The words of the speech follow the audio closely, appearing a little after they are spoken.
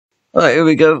Alright, here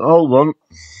we go. Hole one.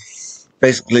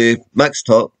 Basically, max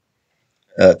top,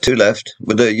 two left.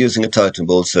 We're using a Titan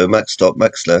ball, so max top,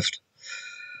 max left.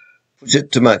 Push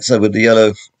it to max with the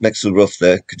yellow next to the rough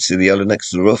there. Can you see the yellow next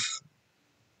to the rough?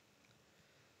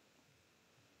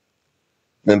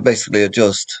 Then basically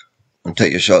adjust and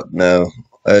take your shot now.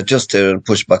 Adjust here and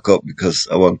push back up because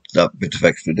I want that bit of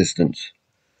extra distance.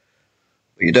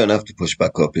 But you don't have to push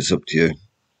back up, it's up to you.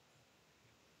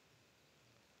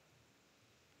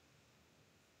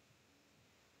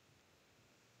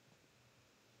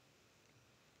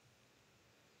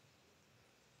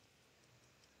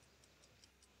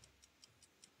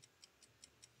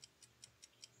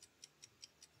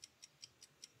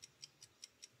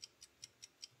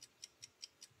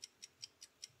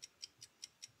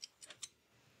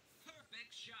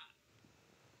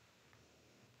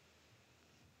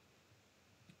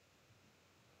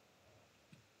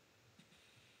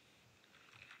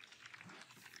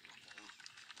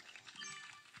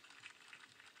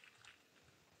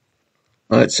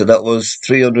 Alright, so that was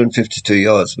 352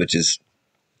 yards, which is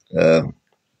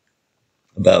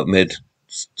about mid,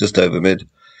 just over mid.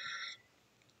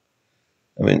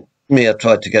 I mean, I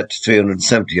tried to get to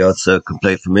 370 yards so I can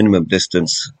play for minimum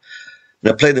distance.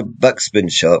 And I play the backspin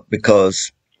shot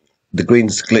because the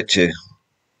green's glitchy.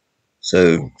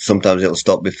 So sometimes it'll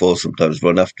stop before, sometimes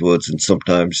run afterwards, and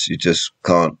sometimes you just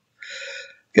can't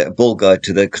get a ball guide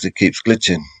to there because it keeps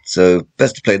glitching. So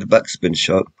best to play the backspin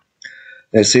shot.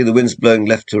 Now see the wind's blowing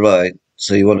left to right,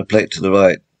 so you want to play it to the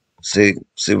right. See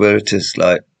where it is,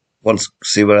 like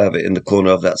see where I have it in the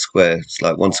corner of that square. It's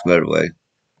like one square away.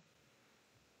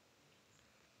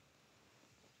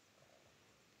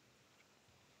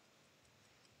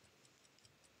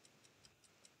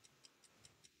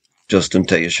 Just and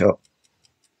take your shot.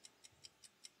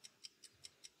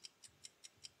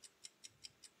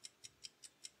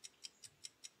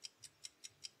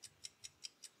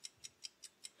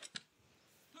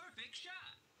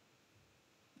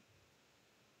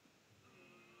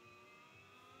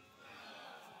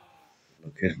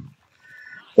 Okay.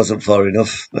 Wasn't far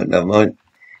enough, but never mind.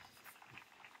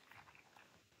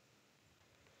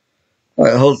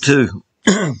 Right, hole two.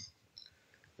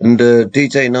 And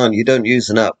DJ9, you don't use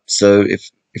an app. So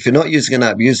if you're not using an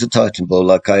app, use the Titan ball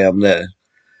like I am there.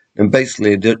 And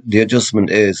basically the adjustment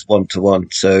is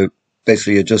 1-to-1. So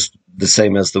basically you're just the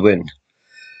same as the wind.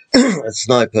 A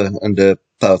sniper and a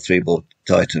power 3 ball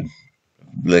Titan,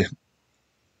 probably.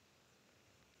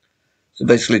 So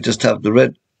basically just have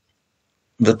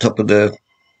the top of the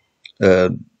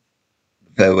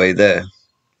fairway there,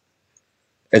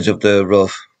 edge of the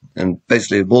rough, and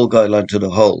basically ball guideline to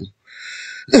the hole.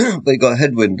 But you got a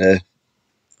headwind there.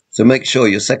 So make sure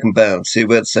your second bounce, see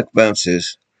where the second bounce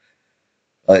is?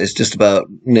 It's just about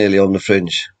nearly on the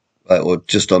fringe, right, or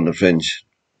just on the fringe,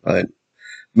 right?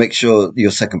 Make sure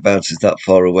your second bounce is that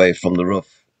far away from the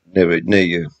rough, near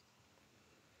you.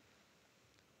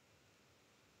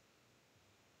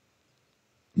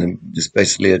 Then just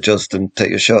basically adjust and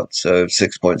take your shot. So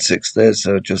 6.6 there,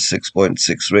 so just 6.6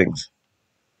 rings.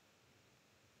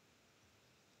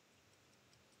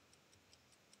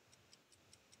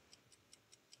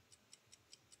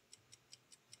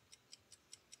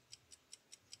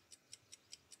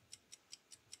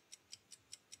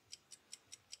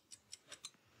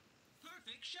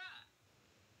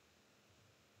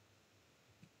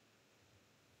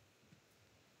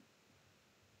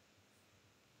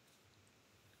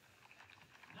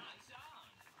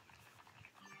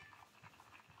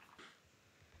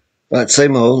 Right,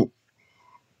 same hole,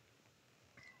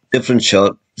 different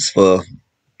shot.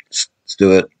 Let's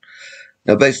do it.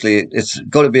 Now basically it's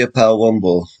got to be a power 1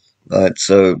 ball, right?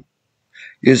 So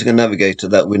using a navigator,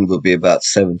 that wind will be about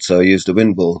 7, so I used a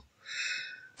wind ball.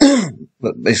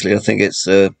 But basically I think it's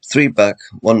 3 back,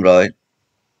 1 right,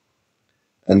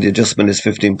 and the adjustment is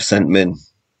 15% min.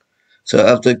 So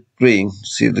of the green,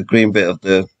 see the green bit of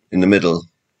in the middle,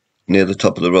 near the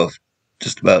top of the rough,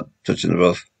 just about touching the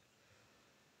rough.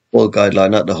 Ball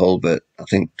guideline at the hole, but I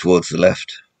think towards the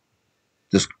left,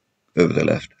 just over the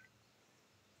left.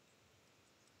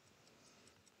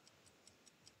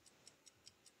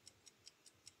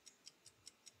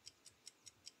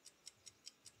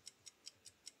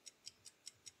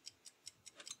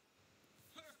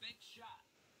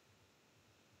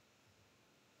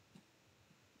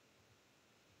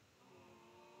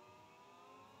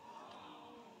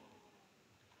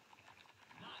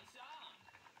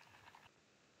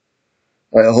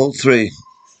 Right, hole 3.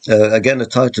 Again, a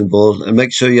Titan ball, and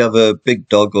make sure you have a big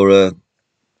dog or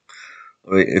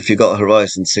if you got a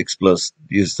Horizon 6 Plus,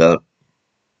 use that.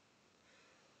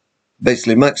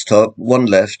 Basically, max top, 1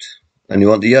 left, and you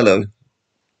want the yellow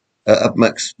at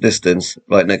max distance,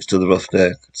 right next to the rough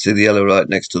there. See the yellow right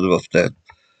next to the rough there.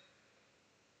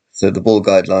 So the ball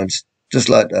guidelines, just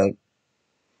like that.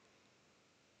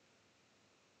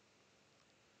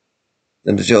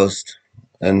 Then adjust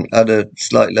and add a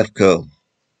slight left curl.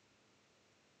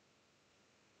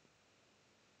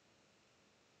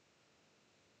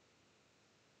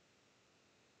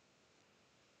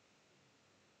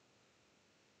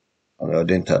 Oh, no, I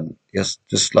didn't add, yes,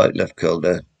 just slight left curl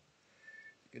there.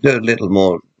 You do a little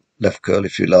more left curl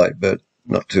if you like, but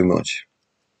not too much.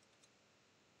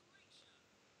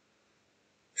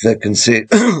 As I can see,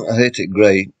 I hit it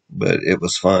grey, but it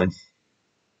was fine.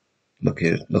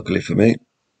 Luckily for me.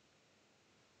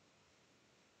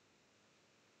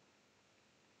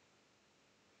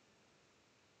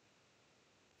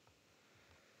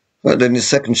 But then the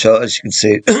second shot, as you can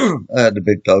see, I had the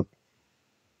big dog.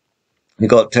 You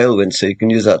got tailwind, so you can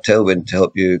use that tailwind to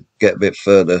help you get a bit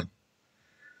further.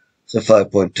 So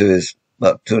 5.2 is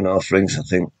about 2.5 rings, I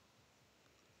think.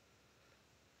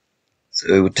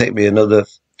 So it would take me another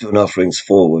 2.5 rings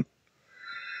forward.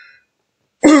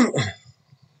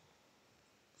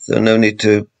 So no need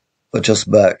to adjust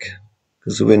back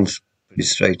because the wind's pretty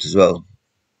straight as well.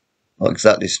 Not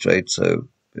exactly straight, so a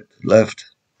bit to the left.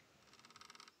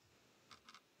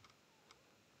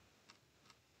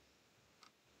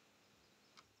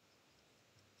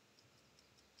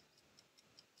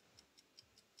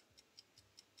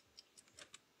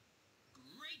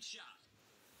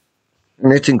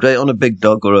 And hitting great on a big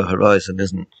dog or a horizon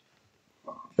isn't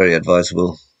very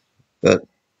advisable, but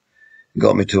it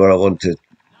got me to where I wanted.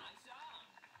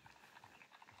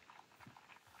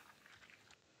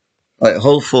 Right,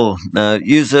 hole 4. Now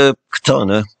use a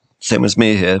katana, same as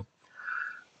me here,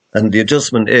 and the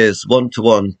adjustment is 1 to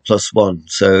 1 plus 1.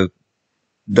 So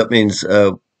that means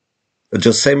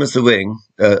just same as the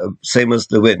same as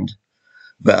the wind,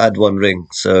 but add 1 ring.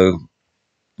 So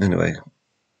anyway,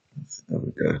 there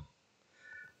we go.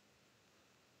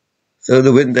 So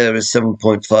the wind there is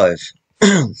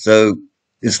 7.5. So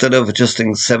instead of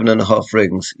adjusting 7.5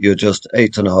 rings, you adjust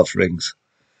 8.5 rings.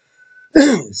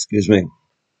 Excuse me.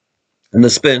 And the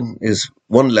spin is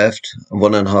 1 left and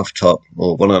 1.5 top,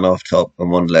 or 1.5 top and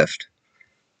 1 left.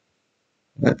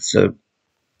 Right, so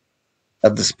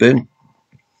add the spin,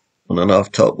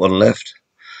 1.5 top, 1 left.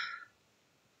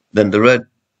 Then the red,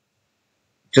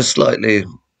 just slightly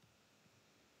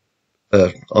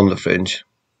on the fringe.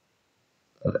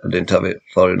 I didn't have it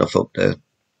far enough up there.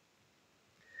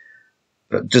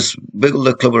 But just wiggle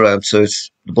the club around so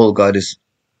the ball guide is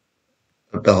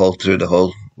at the hole, through the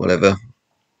hole, whatever.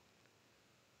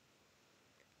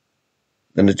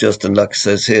 Then adjust, and like it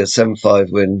says here,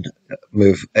 7.5 wind,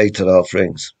 move 8.5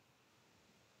 rings.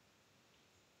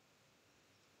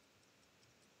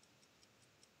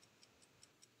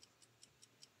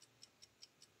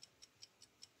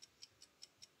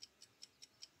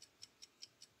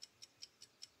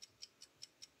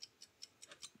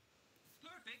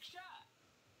 Perfect shot.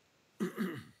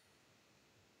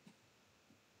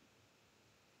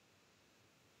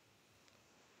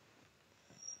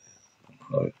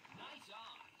 Right. Nice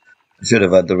on. I should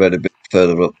have had the red a bit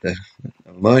further up there.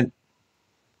 Never mind.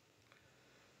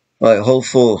 Right, hole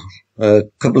 4. A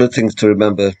couple of things to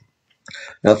remember.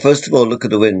 Now, first of all, look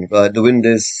at the wind. Right, the wind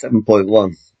is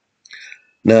 7.1.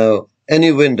 Now,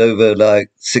 any wind over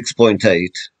like 6.8,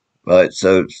 right?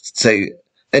 So say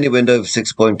any wind over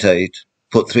 6.8,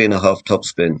 put 3.5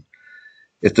 topspin.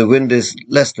 If the wind is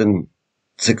less than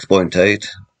 6.8,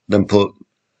 then put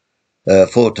 4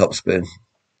 topspin.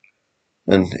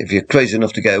 And if you're crazy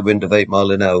enough to get a wind of 8 mile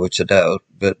an hour, which I doubt,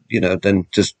 but then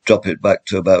just drop it back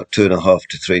to about 2.5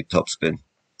 to 3 topspin.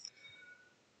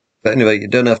 But anyway, you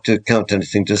don't have to count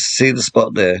anything. Just see the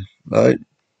spot there, right?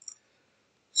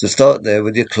 So start there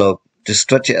with your club. Just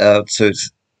stretch it out so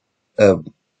it's the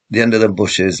end of the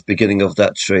bushes, beginning of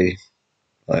that tree.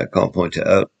 I can't point it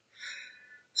out.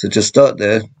 So just start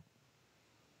there.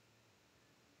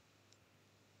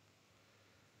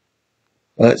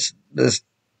 Right, there's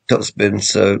topspin.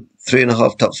 So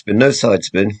 3.5 topspin, no side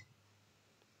spin.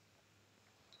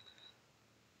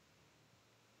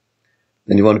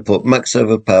 Then you want to put max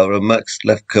over power and max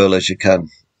left curl as you can.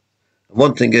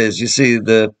 One thing is, you see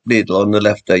the needle on the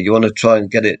left there, you want to try and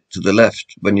get it to the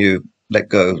left when you let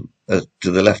go,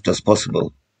 to the left as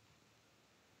possible.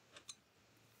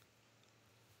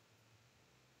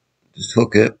 Just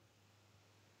hook it.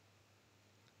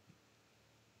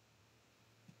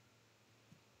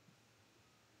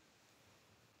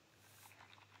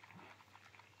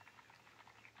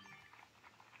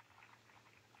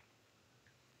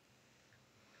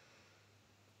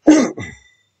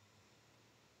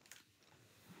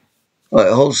 Right,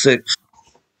 hole 6.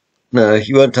 No,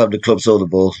 you won't have the clubs or the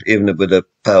ball, even with a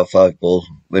power 5 ball,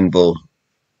 wind ball,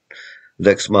 with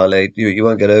X mile 8, you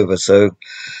won't get over. So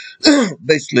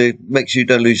basically, make sure you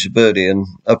don't lose your birdie. And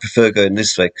I prefer going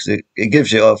this way because it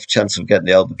gives you half a chance of getting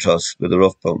the albatross with a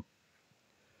rough pump.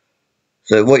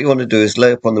 So what you want to do is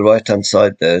lay up on the right hand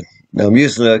side there. Now I'm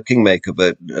using a Kingmaker,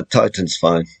 but a Titan's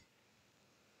fine.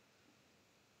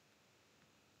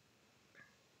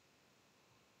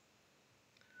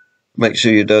 Make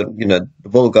sure you don't, the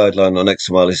ball guideline on X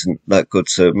mile isn't that good,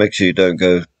 so make sure you don't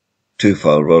go too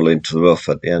far, roll into the rough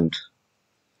at the end.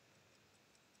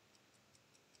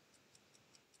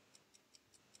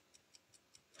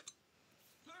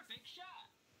 Perfect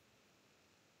shot.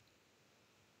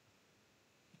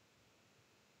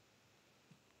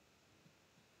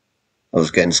 I was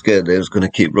getting scared there, I was going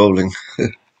to keep rolling.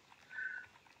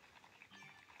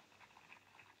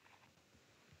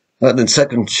 Right, then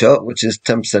second shot, which is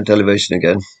 10% elevation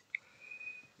again.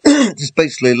 Just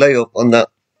basically lay up on that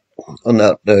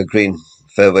green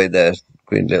fairway there,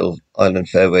 green little island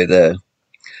fairway there.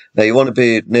 Now you want to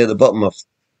be near the bottom of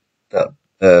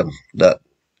that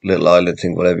little island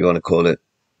thing, whatever you want to call it,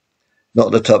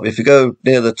 not the top. If you go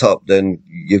near the top, then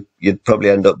you'd probably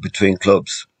end up between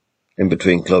clubs, in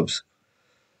between clubs.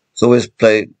 So always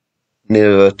play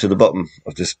nearer to the bottom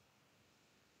of this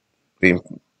green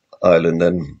island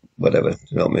than whatever.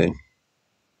 You know what I mean?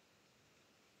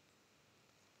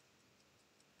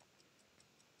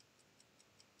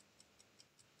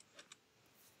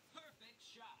 Perfect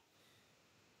shot.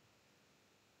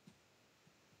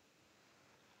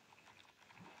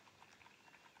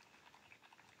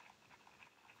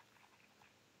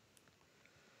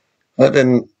 And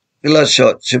then the last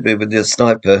shot should be with your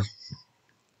sniper.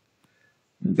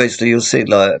 Basically, you'll see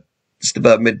like just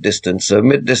about mid distance. So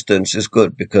mid distance is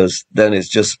good because then it's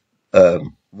just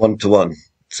 1-to-1.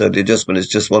 So the adjustment is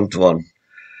just 1-to-1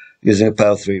 using a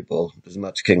power 3 ball. Doesn't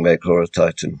matter Kingmaker or a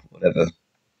Titan, whatever.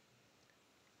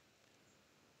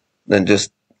 Then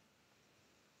just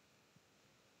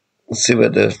see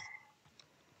where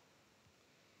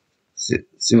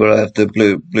see where I have the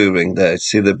blue ring there.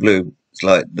 See the blue? It's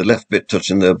like the left bit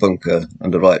touching the bunker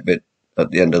and the right bit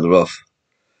at the end of the rough.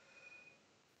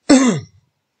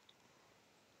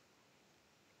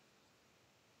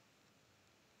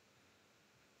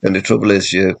 And the trouble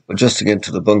is you're adjusting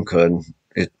into the bunker and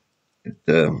it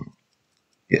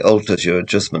alters your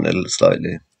adjustment a little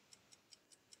slightly.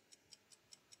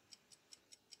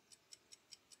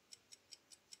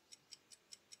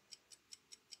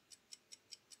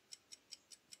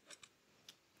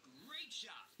 Great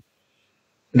shot.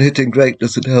 And hitting great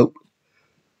doesn't help.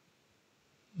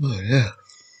 Oh yeah.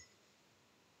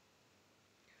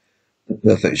 The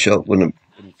perfect shot wouldn't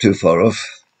too far off.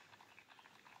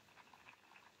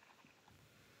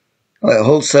 Right,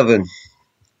 hole 7.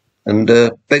 And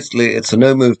basically it's a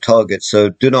no move target, so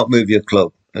do not move your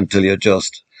club until you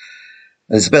adjust.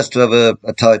 And it's best to have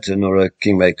a Titan or a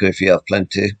Kingmaker if you have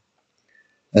plenty.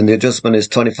 And the adjustment is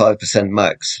 25%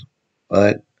 max,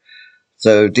 right?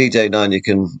 So DJ9, you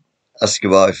can ask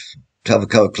your wife to have a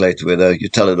calculator with her. You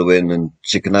tell her to win, and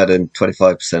she can add in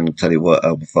 25% and tell you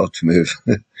how far to move.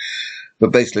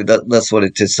 But basically, that's what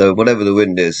it is. So whatever the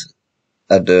wind is,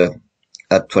 add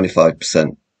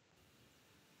 25%.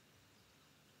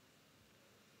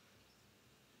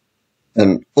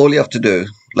 And all you have to do,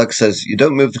 like I says, you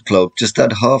don't move the club, just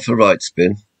add half a right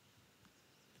spin,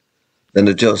 then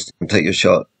adjust and take your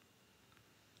shot.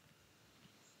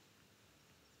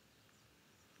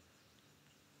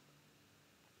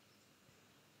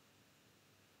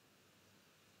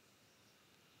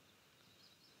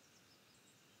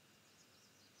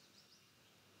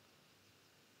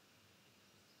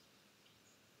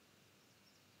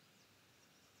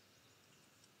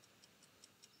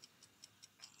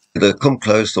 Either come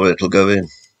close or it'll go in.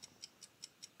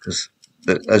 Because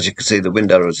as you can see, the wind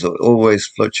arrows are always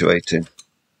fluctuating.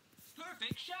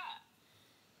 Perfect shot.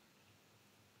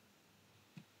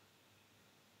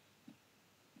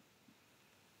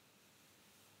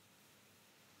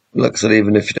 Like I said,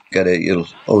 even if you don't get it, you'll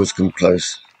always come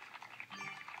close.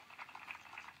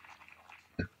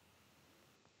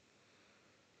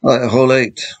 Right, hole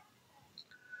 8.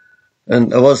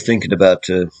 And I was thinking about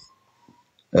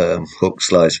hook,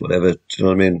 slice, whatever, do you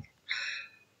know what I mean?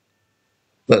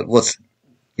 But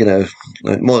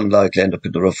more than likely end up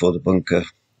in the rough or the bunker.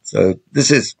 So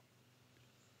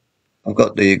I've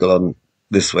got the eagle on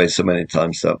this way so many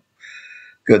times, so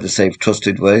go the safe,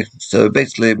 trusted way. So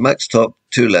basically, max top,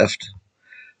 2 left.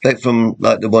 Play from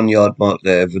like the 1 yard mark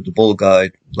there with the ball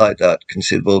guide like that. Can you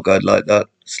see the ball guide like that?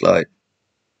 It's like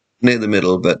near the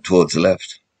middle, but towards the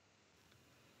left.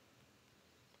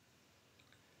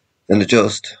 then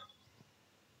adjust.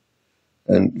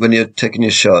 And when you're taking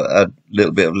your shot, add a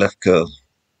little bit of left curl.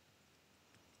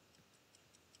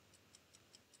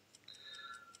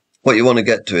 What you want to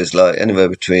get to is like anywhere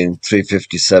between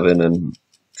 357 and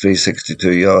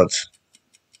 362 yards.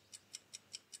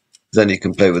 Then you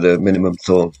can play with a minimum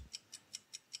thorn.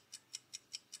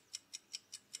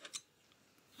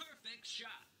 Perfect shot.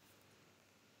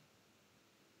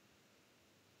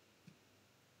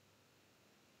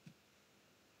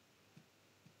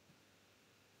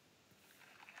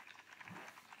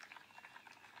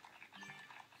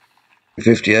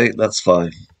 .58, that's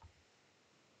fine.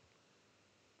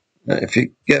 Now, if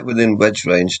you get within wedge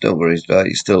range, don't worry, right?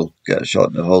 You still get a shot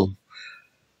in the hole.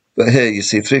 But here you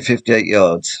see 358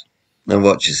 yards. And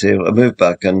watch, you see, I move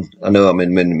back and I know I'm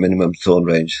in minimum thorn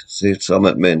range. See, so I'm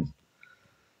at min.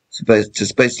 So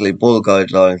just basically ball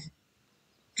guideline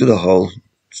to the hole,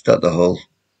 start the hole,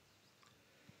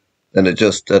 then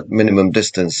adjust at minimum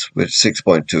distance, which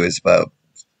 6.2 is about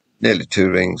nearly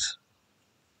 2 rings.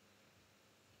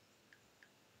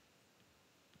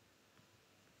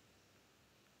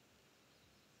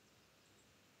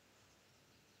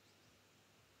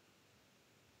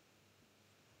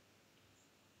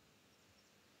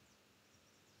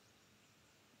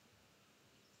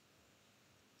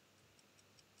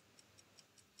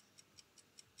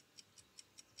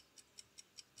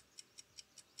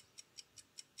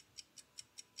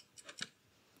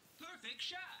 Perfect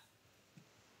shot.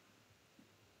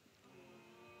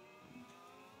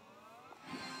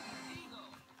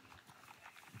 Eagle.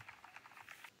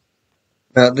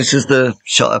 Now, this is the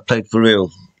shot I played for real.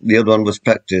 The other one was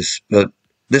practice, but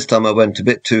this time I went a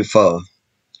bit too far.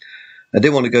 I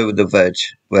didn't want to go with the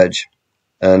wedge,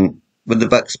 and with the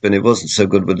backspin, it wasn't so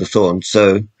good with the thorn.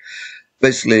 So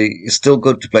basically, it's still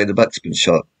good to play the backspin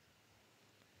shot.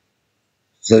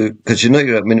 So, because you know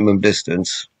you're at minimum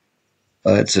distance,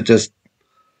 right? So just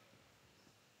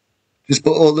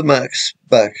put all the max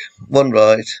back, one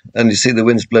right, and you see the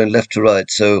wind's blowing left to right.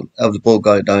 So have the ball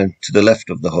guide down to the left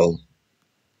of the hole.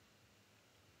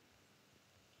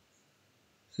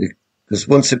 Because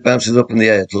once it bounces up in the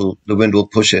air, the wind will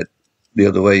push it the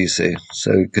other way, you see.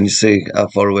 So can you see how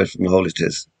far away from the hole it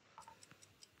is?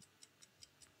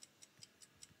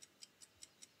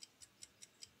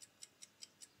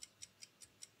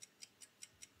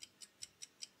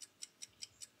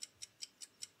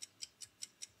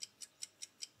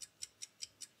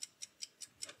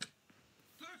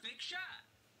 Perfect shot.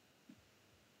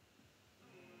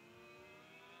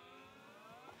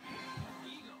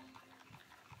 Eagle.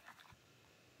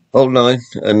 Hole 9,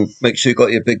 and make sure you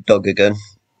got your big dog again.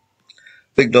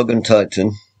 Big dog and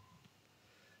tighten.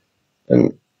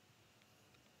 And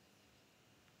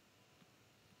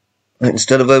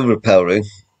instead of overpowering,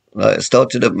 right, I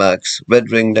started at max,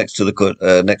 red ring next to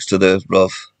the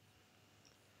rough,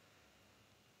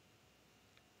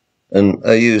 and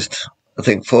I used, I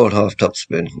think, 4.5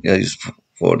 topspin. Yeah, I used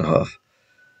 4.5.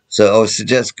 So I would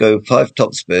suggest go 5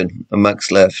 topspin and max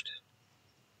left.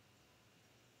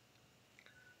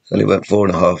 So I only went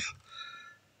 4.5,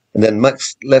 and then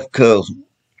max left curl.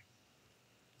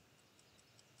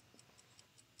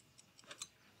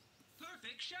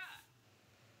 Perfect shot.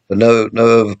 But no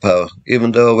overpower.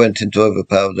 Even though I went into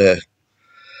overpower there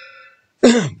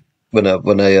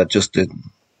when I adjusted,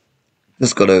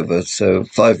 just got over. So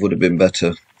 5 would have been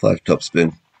better. 5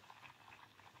 topspin.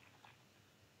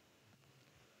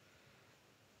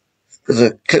 Because I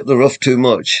clipped the rough too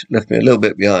much, left me a little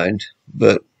bit behind,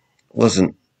 but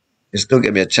wasn't. It still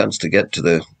gave me a chance to get to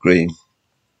the green.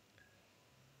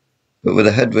 But with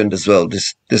a headwind as well,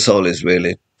 this hole is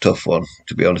really a tough one,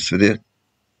 to be honest with you.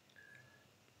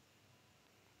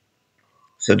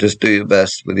 So just do your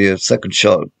best with your second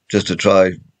shot, just to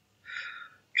try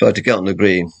to get on the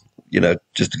green,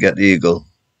 just to get the eagle.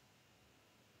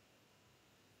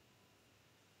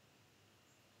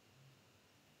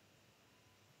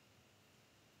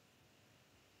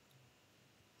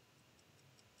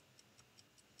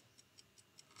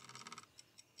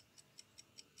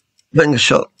 Playing a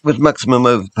shot with maximum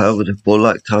overpower with a ball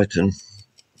like Titan.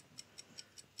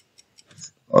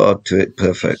 Hard to hit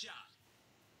perfect.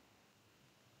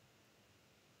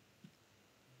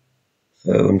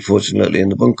 So unfortunately in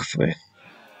the bunker for me.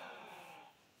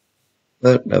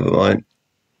 But never mind.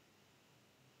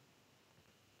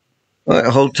 Right,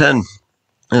 hole 10.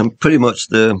 Pretty much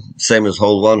the same as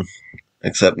hole 1,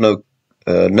 except no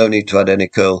need to add any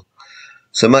curl.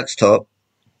 So max top,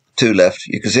 2 left.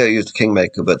 You can see I used the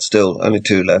Kingmaker, but still only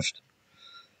 2 left.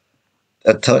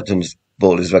 A Titan's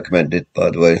ball is recommended, by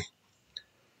the way.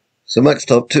 So max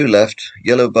top, 2 left.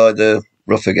 Yellow by the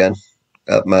rough again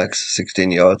at max,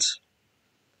 16 yards.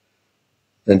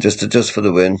 Then just adjust for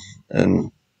the wind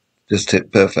and just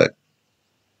hit perfect.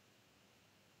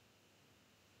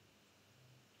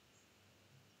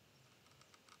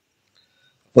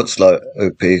 Put slow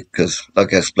OP because,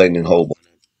 like I explained in hole one,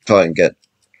 try and get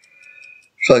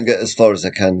as far as I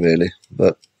can really.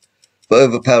 But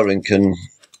overpowering can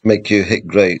make you hit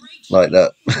great like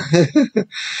that.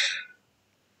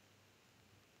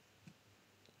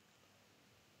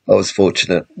 I was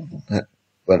fortunate.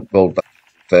 Rolled back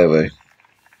fairway.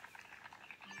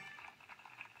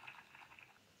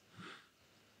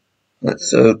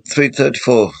 So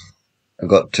 334 I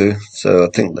got to. So I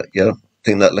think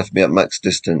that left me at max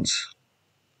distance.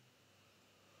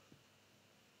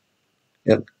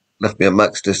 Yep, left me at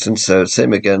max distance. So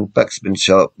same again, backspin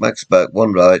sharp, max back,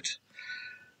 one right.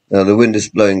 Now the wind is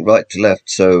blowing right to left,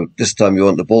 so this time you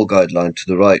want the ball guide line to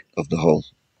the right of the hole.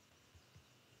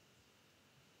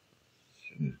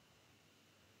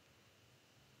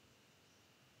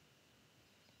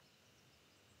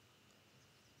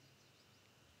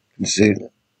 You can see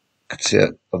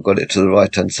it. I've got it to the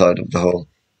right hand side of the hole.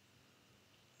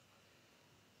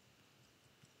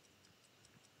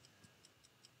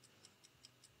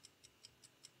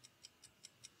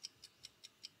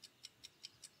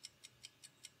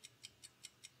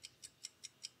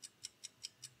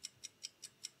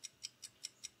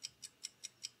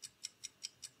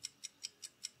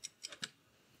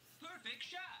 Perfect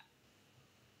shot.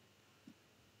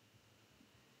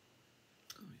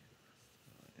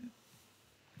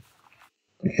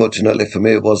 Unfortunately for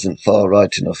me, it wasn't far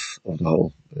right enough of the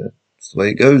hole. But that's the way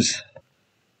it goes.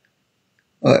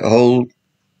 Right, hole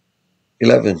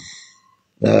 11.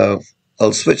 Now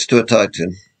I'll switch to a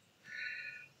Titan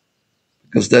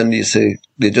because then you see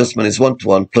the adjustment is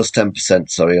 1-to-1 plus 10%.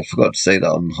 Sorry, I forgot to say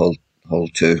that on hole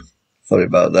 2. Sorry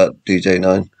about that,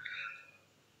 DJ9.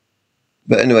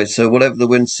 But anyway, so whatever the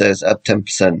wind says, add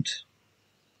 10%.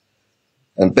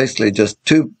 And basically just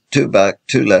two back,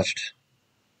 two left,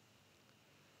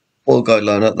 ball guide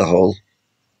line at the hole.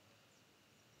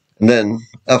 And then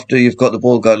after you've got the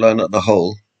ball guide line at the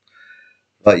hole,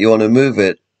 right, you want to move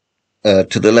it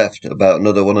to the left about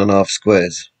another 1.5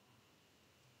 squares.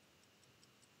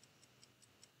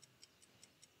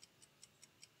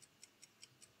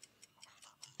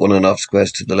 One and a half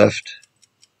squares to the left.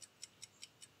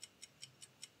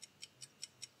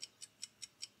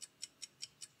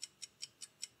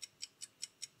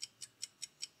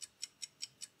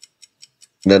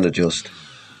 And then adjust.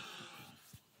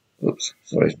 Oops,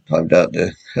 sorry, timed out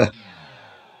there.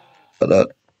 For that.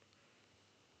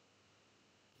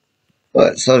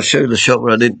 Right, so I'll show you the shot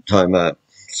where I didn't time out.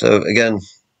 So again,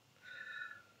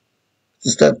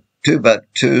 just add two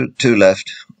back, two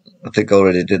left. I think I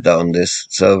already did that on this.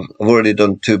 So I've already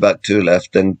done two back, two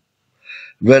left. Then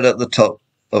red at the top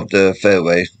of the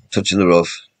fairway, touching the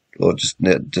rough, or just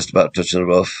about touching the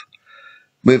rough.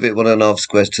 Move it 1.5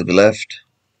 squares to the left.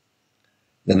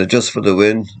 Then adjust for the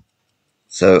wind.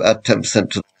 So add 10%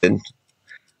 to the wind.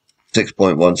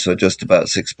 6.1, so just about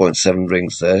 6.7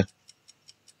 rings there.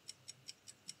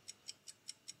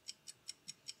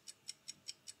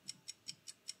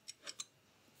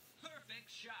 Perfect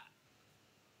shot.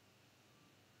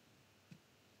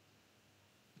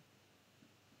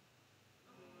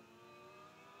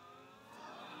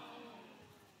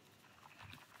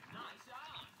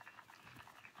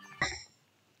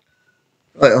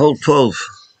 Right, hole 12.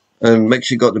 And make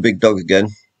sure you got the big dog again.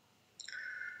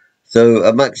 So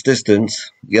at max distance,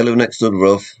 yellow next to the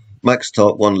rough, max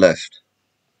top, one left.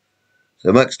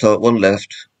 So max top, one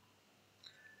left,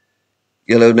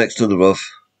 yellow next to the rough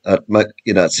at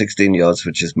at 16 yards,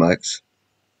 which is max.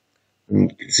 And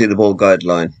you can see the ball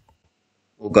guideline,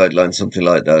 something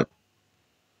like that.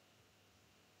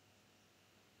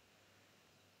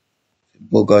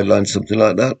 Ball guideline, something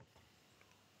like that.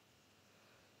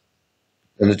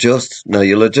 And adjust. Now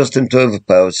you'll adjust into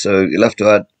overpower, so you'll have to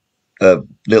add a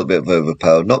little bit of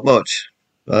overpower, not much,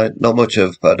 right? Not much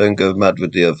overpower. Don't go mad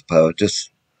with the overpower. Just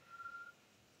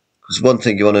because one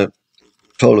thing you want to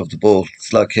control of the ball.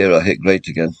 It's like here, I hit great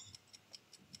again.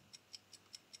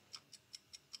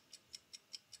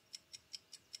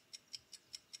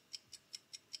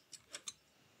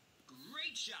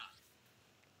 Great shot.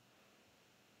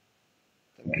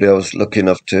 I was lucky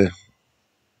enough to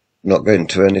not get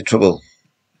into any trouble.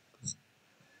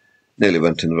 Nearly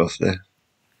went in the rough there.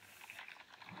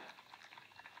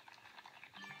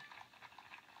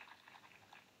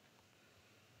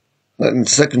 And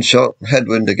second shot,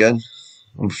 headwind again,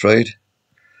 I'm afraid.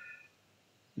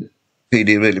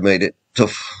 PD really made it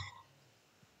tough,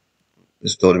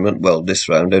 this tournament. Well, this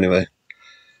round anyway.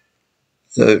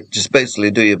 So just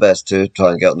basically do your best to try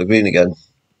and get on the green again.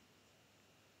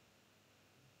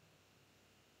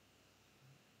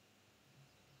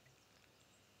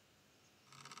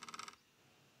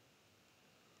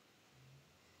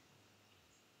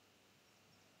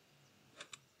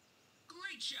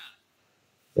 Great shot.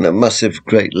 And a massive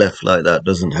great left like that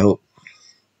doesn't help.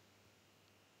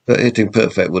 But hitting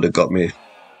perfect would have got me.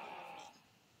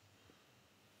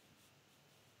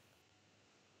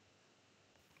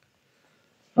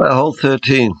 Right, hole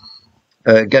 13.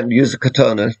 Again, use the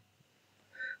katana.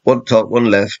 One top,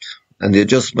 one left. And the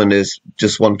adjustment is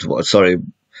just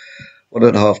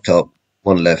 1.5 top,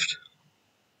 one left.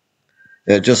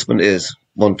 The adjustment is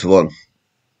 1 to 1.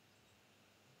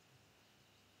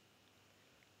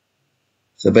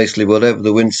 So basically, whatever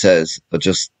the wind says,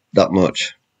 adjust that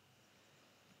much.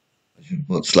 I should have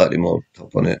put slightly more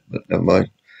top on it, but never mind.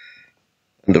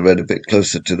 And the red a bit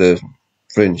closer to the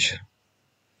fringe.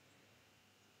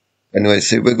 Anyway,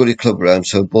 see, we've got your club around,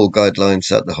 so ball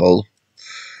guidelines at the hole.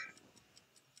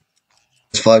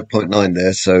 It's 5.9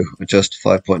 there, so adjust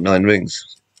 5.9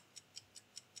 rings.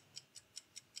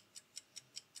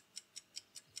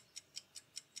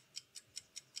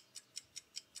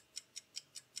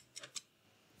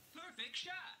 Perfect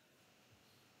shot.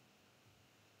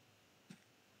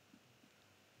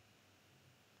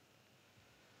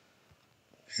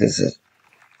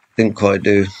 Didn't quite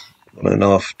do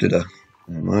 1.5, did I?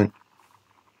 Never mind.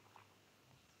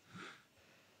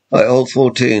 Right, hole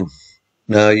 14.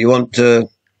 Now you want the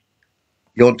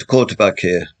quarterback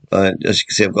here. Right, as you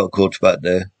can see, I've got a quarterback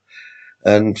there.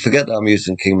 And forget that I'm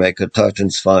using Kingmaker.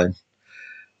 Titan's fine.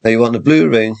 Now you want the blue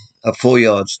ring at 4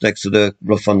 yards next to the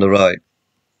rough on the right.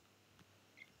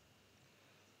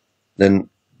 Then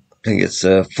I think it's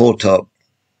 4 top.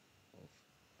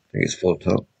 I think it's 4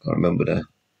 top. Can't remember that.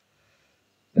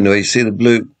 Anyway, you see the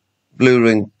blue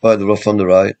ring by the rough on the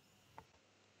right.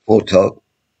 4 top.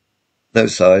 No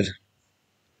side.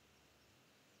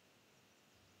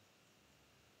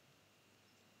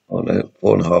 Oh no,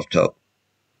 4.5 top.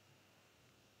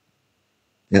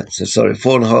 Yeah, so sorry,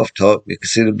 4.5 top. You can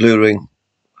see the blue ring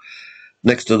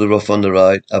next to the rough on the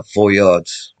right at 4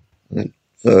 yards.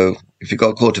 So if you've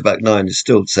got quarterback 9, it's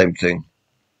still the same thing.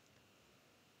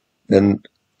 Then,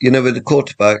 with the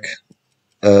quarterback,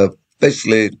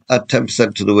 basically add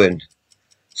 10% to the wind.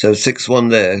 So 6-1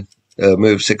 there,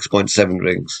 move 6.7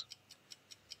 rings.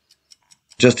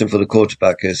 Adjusting for the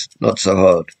quarterback is not so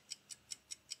hard.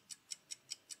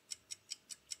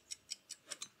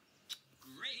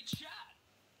 Great shot.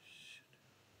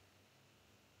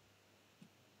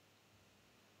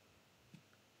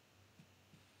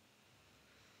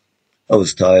 I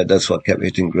was tired, that's what kept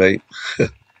hitting great.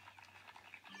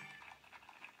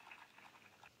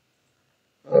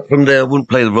 From there, I wouldn't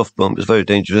play the rough bump, it's very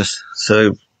dangerous.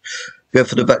 So go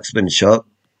for the backspin shot.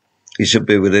 You should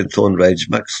be within thorn range,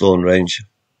 max thorn range.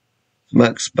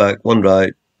 Max back, one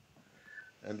right.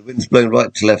 And the wind's blowing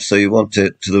right to left, so you want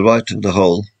it to the right of the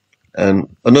hole.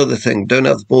 And another thing, don't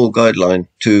have the ball guideline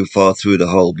too far through the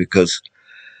hole because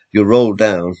you'll roll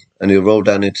down and you'll roll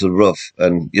down into the rough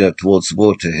and, towards the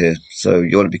water here. So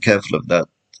you want to be careful of that.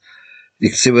 You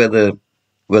can see where the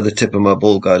tip of my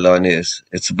ball guideline is.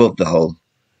 It's above the hole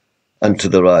and to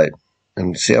the right.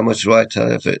 And see how much right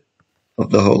I have it of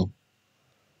the hole.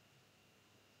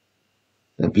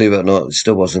 And believe it or not, it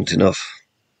still wasn't enough.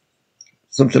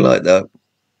 Something like that.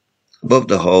 Above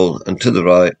the hole and to the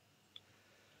right.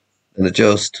 And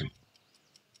adjust.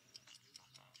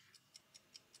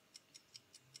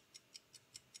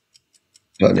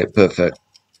 Got it perfect.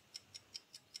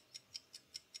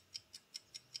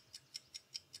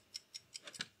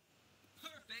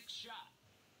 Perfect shot.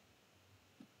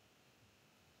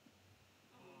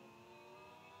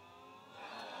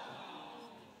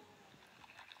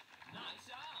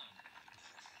 Nice on.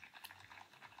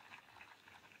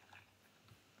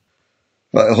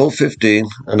 Right, hole 15,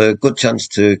 and a good chance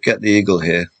to get the eagle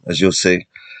here, as you'll see.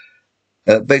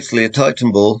 Basically a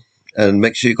Titan ball, and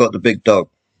make sure you got the big dog.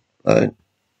 Right?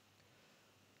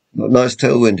 Nice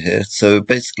tailwind here, so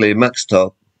basically max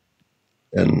top,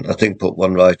 and I think put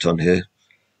 1 right on here.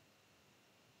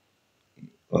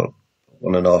 Well,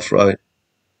 1.5 right,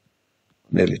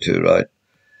 nearly 2 right.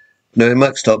 No,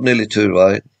 max top, nearly 2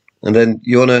 right. And then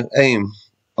you want to aim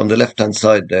on the left-hand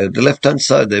side there. The left-hand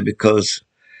side there because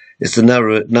it's the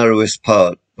narrowest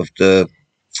part of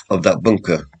that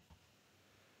bunker.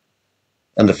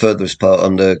 And the furthest part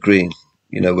on the green,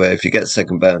 where if you get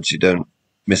second bounce, you don't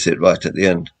miss it right at the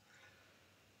end.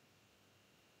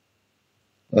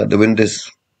 The wind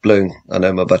is blowing. I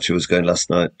know my battery was going last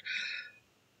night.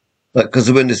 Because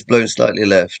the wind is blowing slightly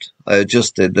left, I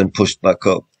adjusted, then pushed back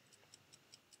up.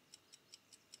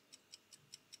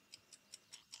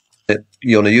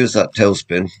 You want to use that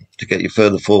tailspin to get you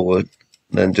further forward,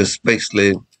 and then just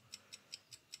basically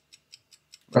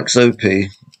max OP. Great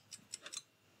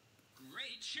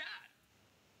shot.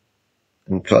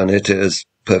 And try and hit it as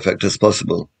perfect as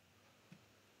possible.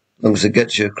 As long as it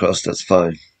gets you across, that's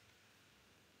fine.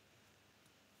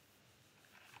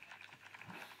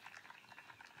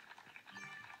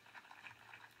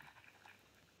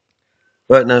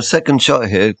 Right, now second shot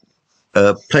here,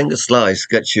 playing a slice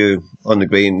gets you on the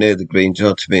green, near the green, do you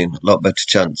know what I mean? A lot better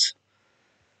chance.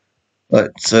 Right,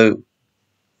 so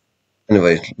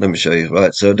anyway, let me show you.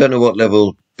 Right, so I don't know what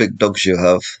level big dogs you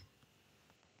have,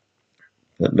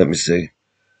 but let me see.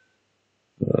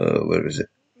 Where is it?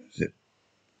 Is it?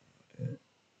 Let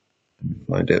me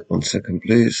find it. 1 second,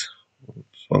 please.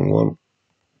 Oops, wrong one.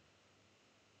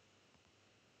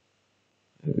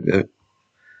 There we go.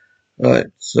 Right,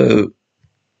 so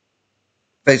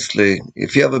basically,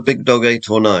 if you have a big dog 8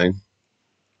 or 9,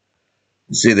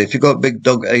 you see that if you've got big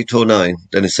dog 8 or 9,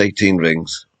 then it's 18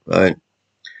 rings, right?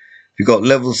 If you've got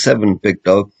level 7 big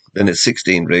dog, then it's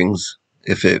 16 rings.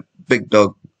 If it big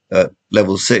dog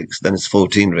level 6, then it's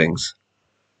 14 rings.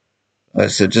 Right,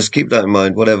 so just keep that in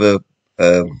mind, whatever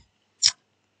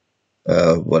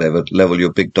level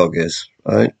your big dog is,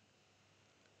 right?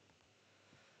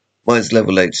 Mine's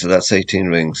level 8, so that's 18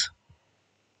 rings.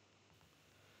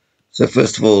 So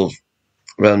first of all,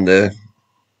 around there,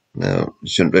 now you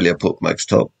shouldn't really have put max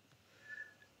top.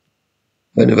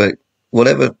 Anyway,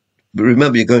 whatever,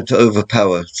 remember you're going to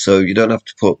overpower, so you don't have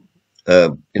to put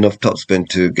enough topspin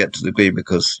to get to the green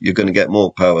because you're going to get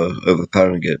more power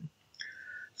overpowering it.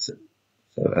 So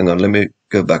hang on, let me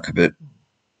go back a bit.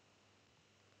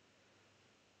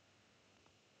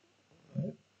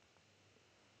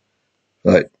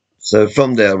 Right, so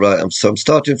from there, right, I'm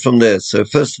starting from there. So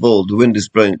first of all, the wind is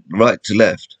blowing right to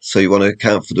left, so you want to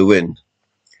account for the wind.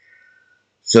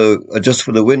 So adjust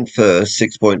for the wind first,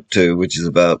 6.2, which is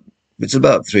about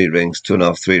 3 rings,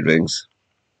 2.5, 3 rings.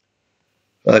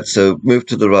 Right, so move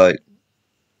to the right,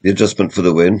 the adjustment for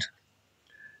the wind.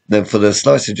 Then for the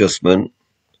slice adjustment,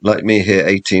 like me here,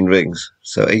 18 rings.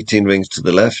 So 18 rings to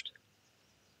the left.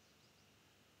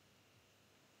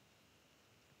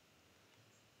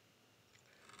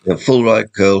 Then full right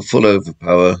curl, full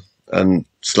overpower, and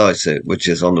slice it, which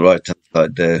is on the right hand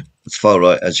side there, as far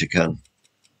right as you can.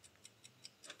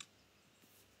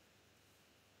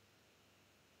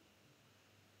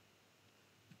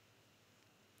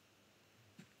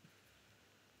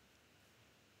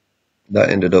 That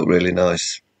ended up really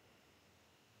nice.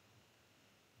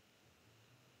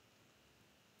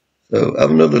 So have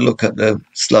another look at the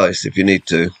slice if you need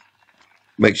to.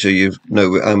 Make sure you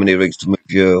know how many rings to move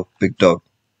your big dog.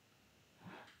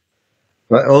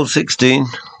 Right, hole 16,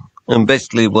 and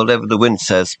basically whatever the wind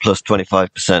says plus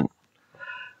 25%,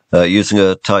 using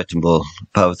a Titan ball,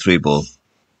 power 3 ball. So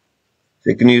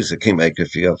you can use a kingmaker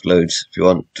if you have loads, if you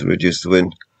want to reduce the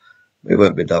wind. It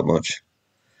won't be that much.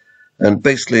 And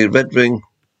basically red ring,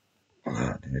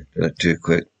 too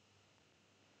quick.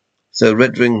 So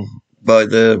red ring by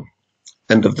the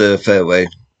end of the fairway,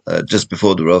 just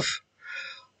before the rough.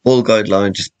 Ball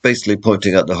guideline just basically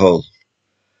pointing at the hole.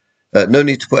 No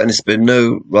need to put any spin,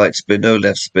 no right spin, no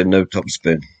left spin, no top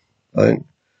spin. Right?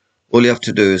 All you have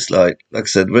to do is, like I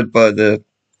said, red by the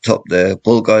top there,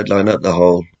 ball guideline at the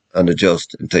hole, and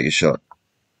adjust and take your shot.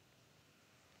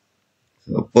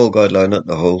 So ball guideline at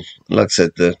the hole. Like I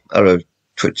said, the arrow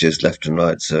twitches left and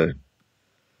right, so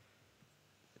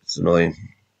it's annoying.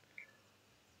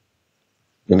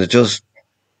 Then adjust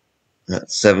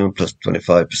at 7 plus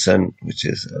 25%, which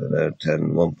is, I don't know, 10,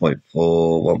 1.4,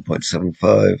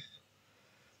 1.75.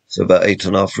 So about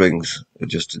 8.5 rings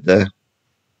adjusted there.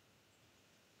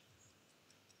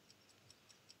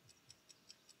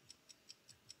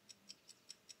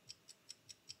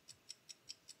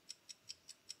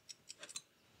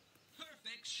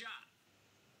 Perfect shot.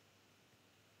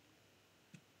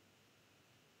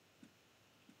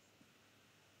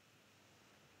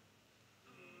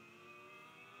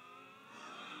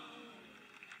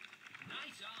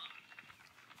 Nice on.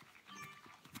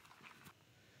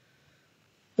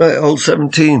 Right, hole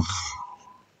 17.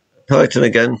 Tighten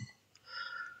again.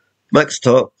 Max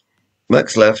top,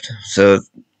 max left, so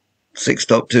 6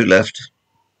 top, 2 left.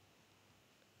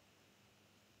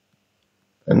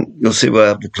 And you'll see where I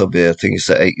have the club here. I think it's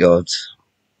at 8 yards.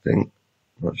 I think,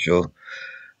 not sure.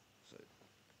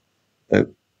 No,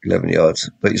 11 yards.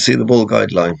 But you see the ball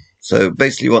guideline. So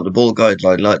basically you want the ball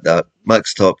guideline like that.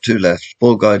 Max top, 2 left.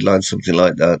 Ball guideline, something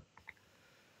like that.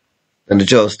 And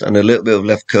adjust, and a little bit of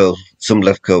left curl. Some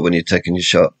left curl when you're taking your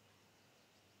shot.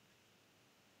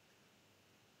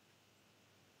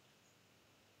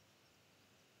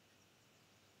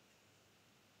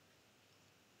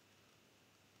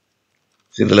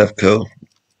 See the left curl?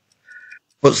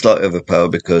 Put slight overpower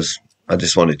because I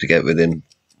just wanted to get within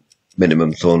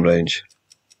minimum thorn range.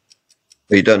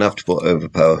 But you don't have to put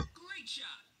overpower. Great shot.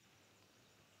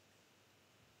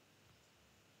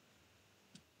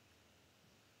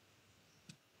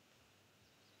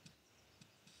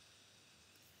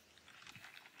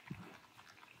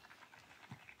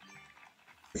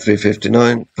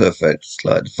 359, perfect. It's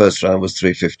like the first round was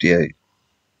 358.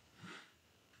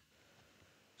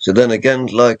 So then again,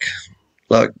 like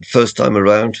first time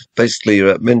around, basically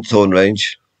you're at min thorn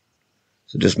range.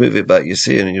 So just move it back, you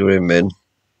see, and you're in min.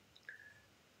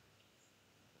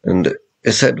 And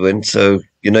it's headwind, so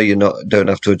you know don't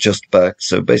have to adjust back.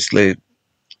 So basically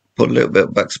put a little bit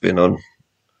of backspin on.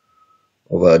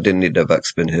 Oh, well, I didn't need no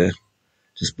backspin here.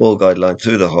 Just ball guideline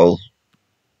through the hole.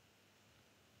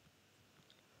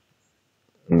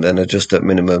 And then adjust at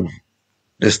minimum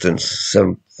distance.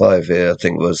 7.5 here, I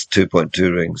think was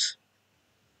 2.2 rings.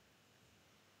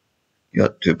 You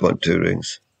got 2.2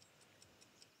 rings.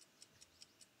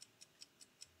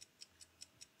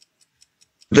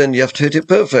 Then you have to hit it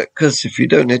perfect, because if you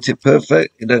don't hit it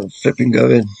perfect, you don't flipping go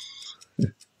in.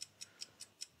 Great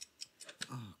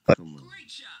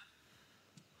shot.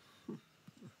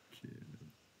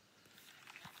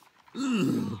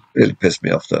 Really pissed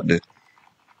me off, that did.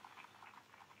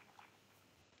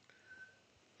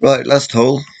 Right, last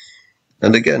hole.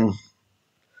 And again,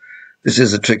 this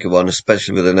is a tricky one,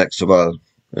 especially with an extra mile.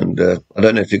 And I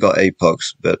don't know if you got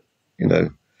APOCs, but, you know, you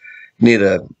need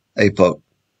a APOC.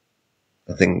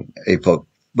 I think APOC,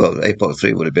 well, APOC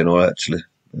 3 would have been alright, actually.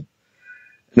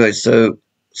 Anyway, so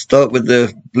start with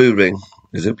the blue ring.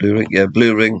 Is it blue ring? Yeah,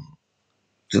 blue ring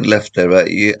to the left there, right?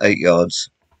 8 yards.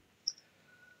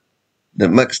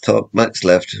 Then max top, max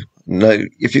left. Now,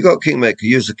 if you got Kingmaker,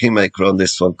 use the Kingmaker on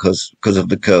this one because of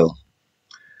the curl.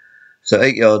 So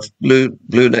 8 yards, blue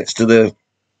next to the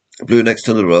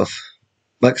rough,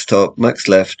 max top, max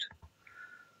left,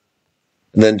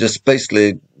 and then just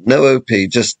basically no OP,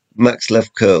 just max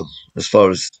left curl as far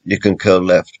as you can curl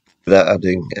left without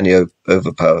adding any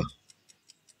overpower.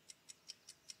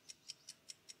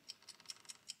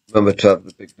 Remember to have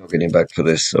the big dog in your back for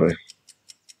this, sorry.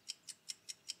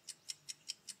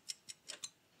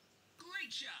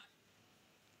 Great shot.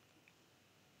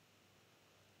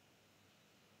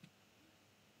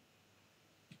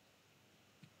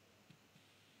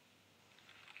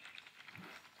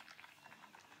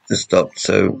 Just stop.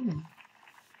 So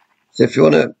if you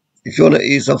wanna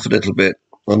ease off a little bit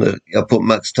I'll put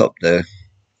max top there.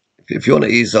 If you want to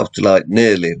ease off to like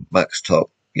nearly max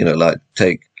top, you know, like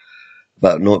take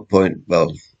about 0.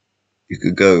 Well, you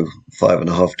could go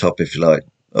 5.5 top if you like,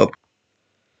 up.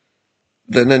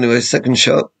 Then anyway, second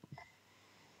shot,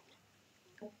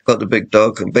 got the big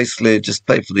dog, and basically just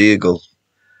play for the eagle.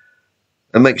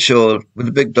 And make sure, with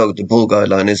the big dog, the ball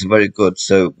guideline isn't very good,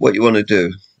 so what you want to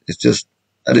do is just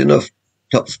add enough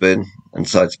top spin and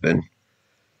side spin.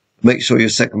 Make sure your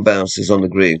second bounce is on the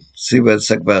green. See where the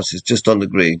second bounce is, just on the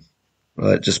green,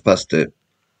 right, just past it.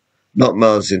 Not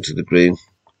miles into the green,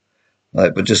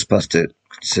 right, but just past it,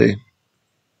 see?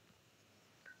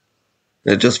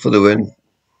 Yeah, just for the win.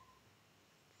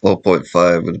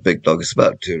 4.5 with a big dog, it's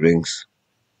about 2 rings.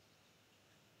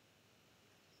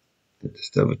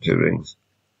 Just over 2 rings.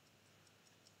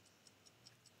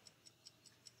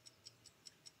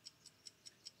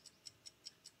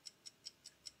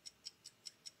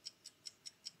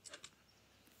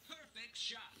 Perfect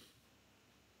shot.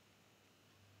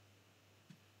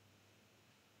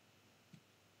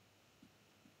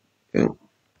 Okay.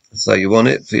 So you want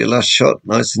it for your last shot,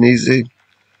 nice and easy. Nice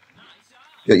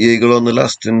on. Get your eagle on the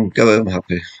last and go home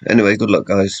happy. Anyway, good luck,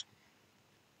 guys.